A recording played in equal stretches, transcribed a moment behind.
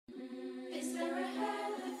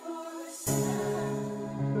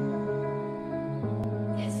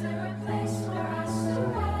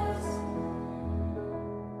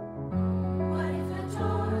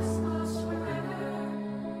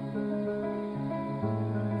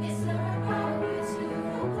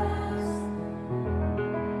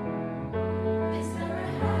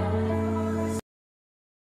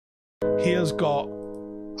he has got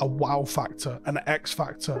a wow factor, an X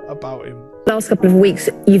factor about him. Last couple of weeks,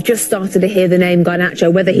 you've just started to hear the name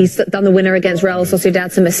Garnacho, whether he's done the winner against Real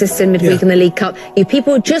Sociedad, some assists in midweek in the League Cup.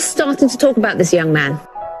 People are just starting to talk about this young man.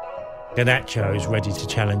 Garnacho is ready to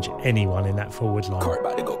challenge anyone in that forward line. Court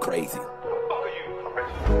about to go crazy.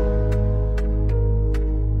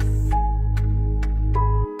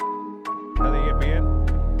 Bien.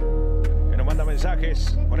 Que nos manda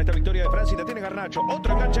mensajes con esta victoria de Francia y la tiene Garnacho.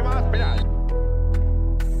 Otro enganche más, penal.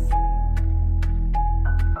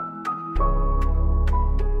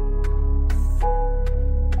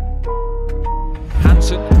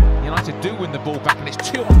 Hansen, United do win the ball back, and it's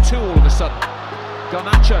 2-on-2 all of a sudden.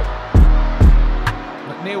 Garnacho.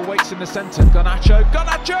 McNeil waits in the centre. Garnacho.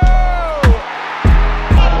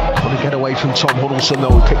 Trying to get away from Tom Huddleston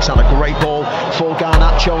though. He picks out a great ball for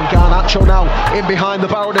Garnacho, and Garnacho now in behind the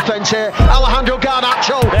Barrow defence here. Alejandro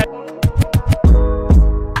Garnacho.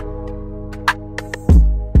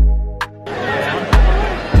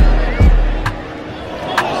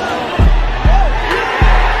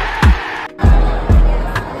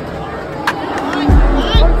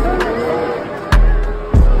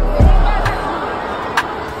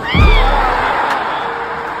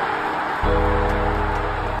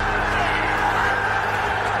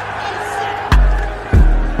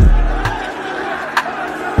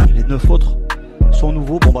 Les 9 autres sont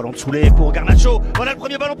nouveaux. Bon ballon de Soulé pour Garnacho. Voilà le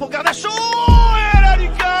premier ballon pour Garnacho. Et la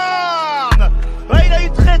lucarne. Il a eu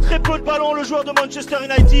très peu de ballons, le joueur de Manchester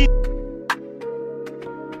United.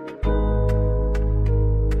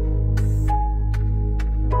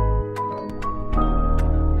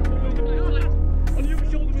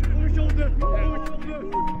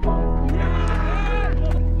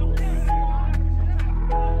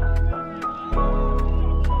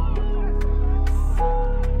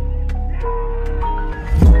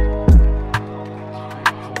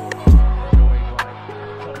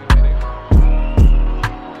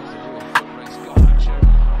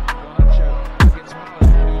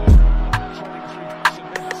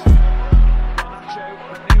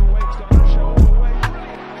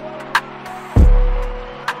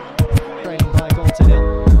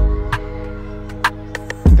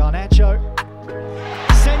 Garnacho,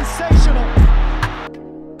 sensational.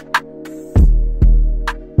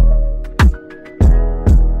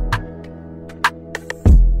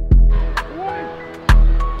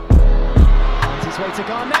 Finds his way to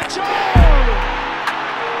Garnacho.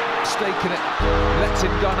 Staking it. Lets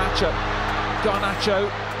in Garnacho.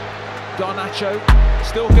 Garnacho.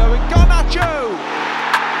 Still going. Garnacho!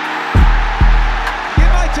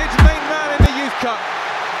 United's main man in the Youth Cup.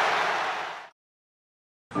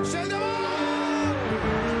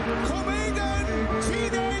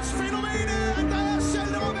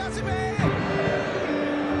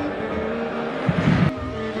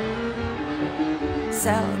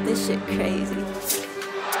 So, this shit crazy.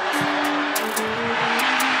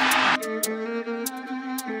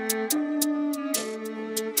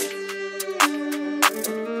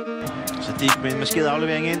 Sadik med en maskeret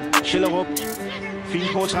aflevering ind. Schjelderup. Fint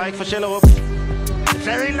kort træk for Schjelderup.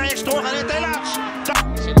 Flad indlæg, stor redning,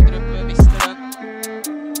 Schjelderup mister den.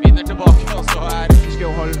 Vinner tilbake, og så De skal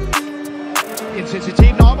jo holde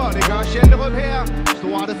intensiteten oppe, og det gør Schjelderup her.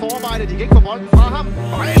 Storartet forarbejde, de kan ikke få bolden fra ham.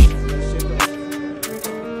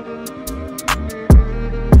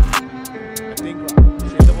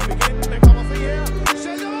 Schjelderup igen, den kommer fri her.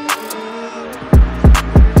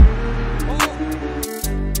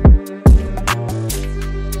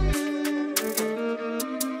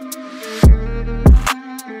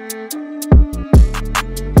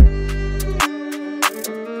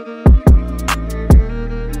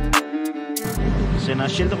 Sender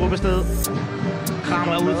Schjelderup afsted.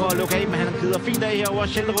 Kramer er ude for at lukke af, men han gider fint af herovre.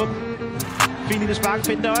 Schjelderup. Fint i det spark,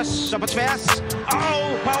 finder det også. Så på tværs.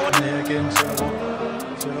 Power. Her igen,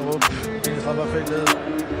 Schjelderup. Ind fra feltet.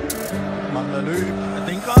 Mangler løb.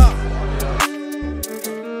 Endrick.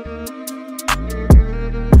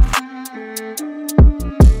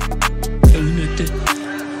 Udnytte det.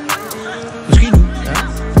 Måske nu. Ja.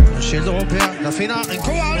 Schjelderup her, der finder en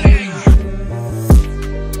god aflevering.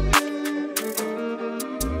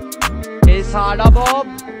 Sarda Bob.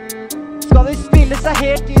 Skal de spille seg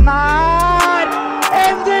helt inn her?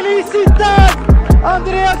 Endelig sitter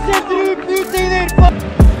Andreas Schjelderup utligner på.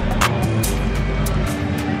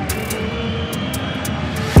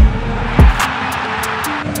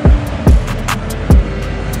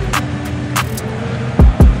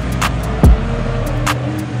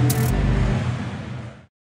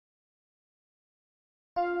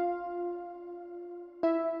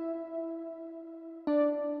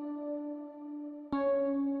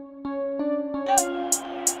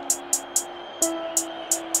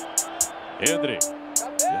 Endrick.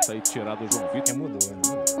 Tenta aí tirar do João Vitor. Mudou.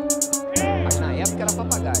 Mas na época era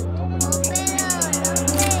papagaio.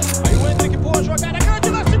 Aí o Endrick, boa jogada, grande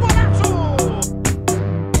lance, golaço!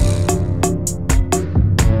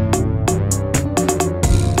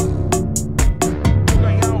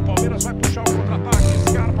 Ganhar, o Palmeiras vai puxar o contra-ataque,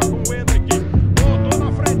 Scarpa com o Endrick. Botou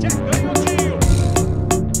na frente, é canhotinho.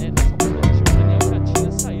 O Daniel já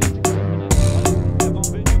tinha saído de campo, né? Vamos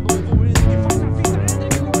ver de novo o Endrick, faz a finta,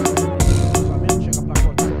 Endrick, golaço! O Flamengo chega pra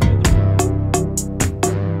cortar o Endrick.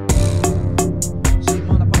 Se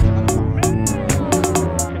manda para jogar no Palmeiras.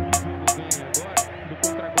 Do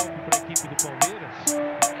contra-golpe para a equipe do Palmeiras.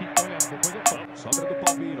 Que, olha, depois eu falo. Sobra do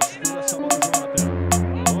Palmeiras, segura essa bola do Jonathan.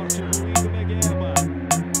 Norte ruim do Negueba.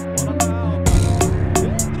 Bola tá alta.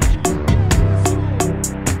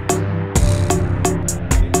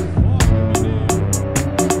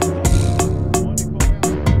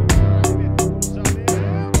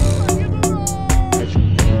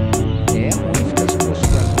 É ruim ficar exposto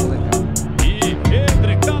pra essa molecada. E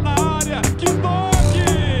Endrick tá na área. Que toque!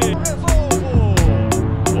 Resolvo!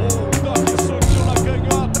 Um toque sutil na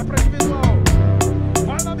canhota para individual.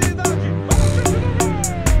 Vai na habilidade. Vai na frente do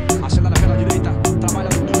gol. Acelera pela direita, trabalha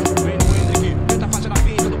no duro, vem no Endrick, tenta fazer a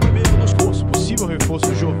finta do primeiro dos gols. Possível reforço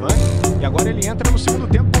do Giovani. E agora ele entra no segundo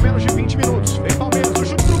tempo com menos de 20 minutos. Vem Palmeiras, o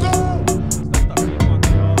chute pro gol! Tá firme com a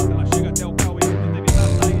canhota. Ela chega até o Cauê. Tenta evitar a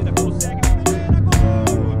saída. Consegue na primeira. Gol!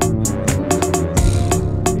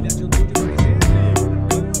 Ele adiantou demais. Endrick ganhou por baixo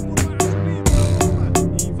ali.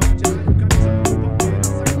 Invade a área. O camisa do Palmeiras.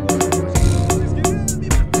 Sai do gol. Esquerda. Me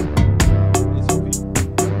bateu. Resolvi.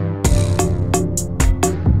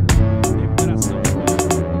 Recuperação de bola.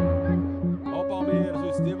 Ó o Palmeiras. O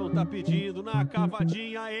Estevão tá pedindo na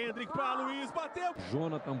cavadinha. Endrick pra Luiz. Bateu.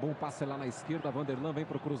 Jonathan, bom passe lá na esquerda. Vanderlan vem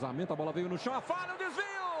pro cruzamento. A bola veio no chão. A falha, o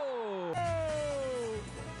desvio!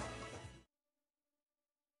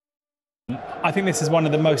 I think this is one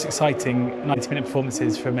of the most exciting 90-minute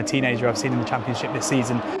performances from a teenager I've seen in the Championship this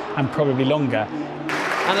season, and probably longer.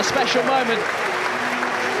 And a special moment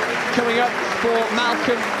coming up for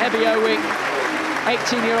Malcolm Ebiowei,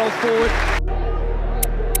 18-year-old forward.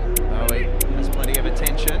 Bowie has plenty of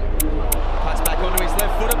attention. Cuts back onto his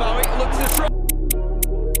left footer. Bowie looks to throw.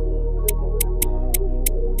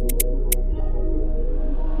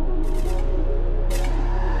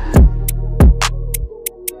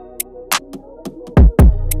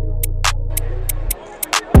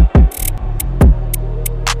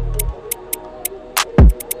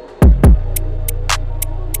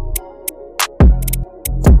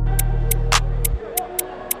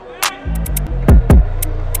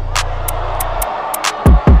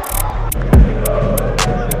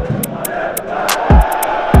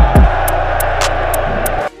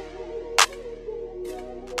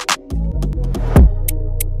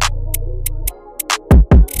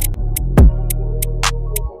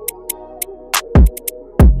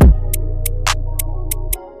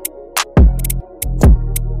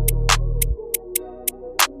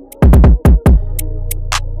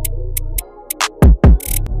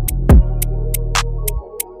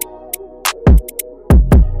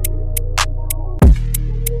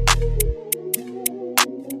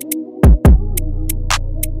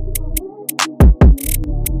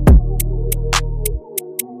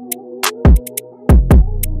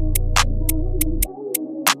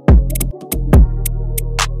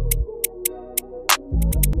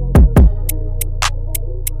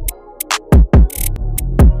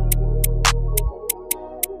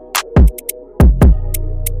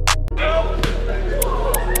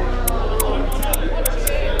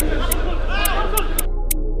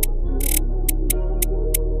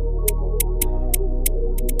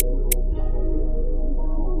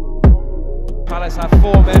 Palace have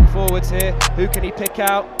four men forwards here. Who can he pick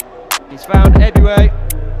out? He's found Ebiowei.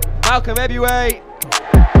 Malcolm Ebiowei.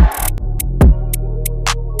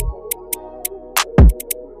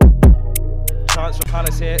 Chance for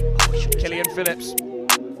Palace here. Killian Phillips.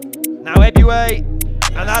 Now Ebiowei.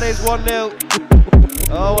 And that is 1-0.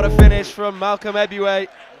 Oh, what a finish from Malcolm Ebiowei.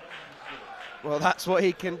 Well, that's what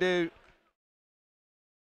he can do.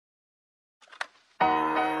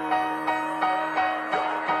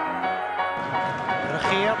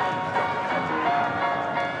 Regeer.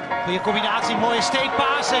 Goeie combinatie, mooie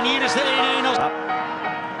steekpaas en hier is de 1-1.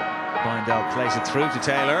 Bindel plays it through to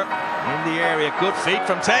Taylor. In the area, good feet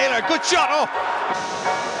from Taylor. Good shot, oh!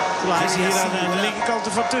 Terwijl hij hier aan de linkerkant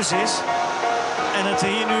ervan tussen is. En het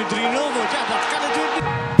hier nu 3-0 wordt. Ja, dat kan natuurlijk niet.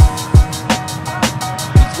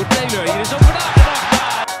 Goed Taylor, hier is over nagedacht.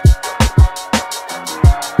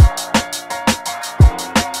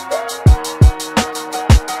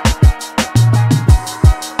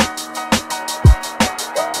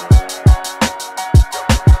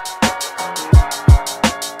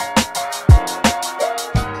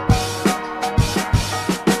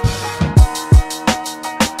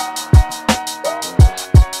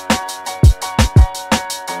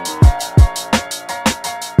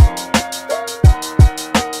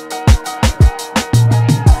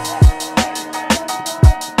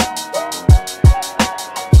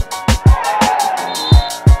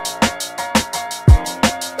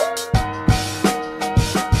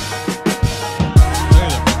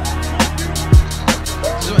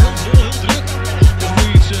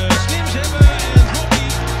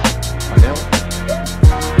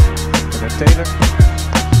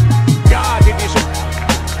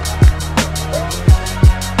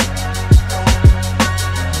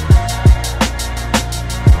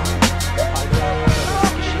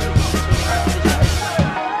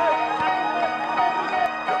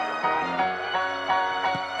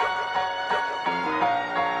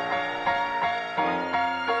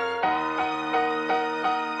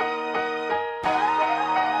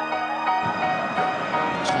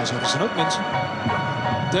 Ja, zo zijn ook mensen.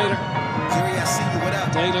 Taylor.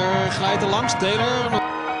 Taylor glijdt er langs. Taylor.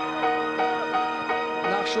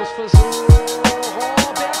 Nachschussversuch.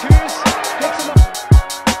 Oh, Berghus.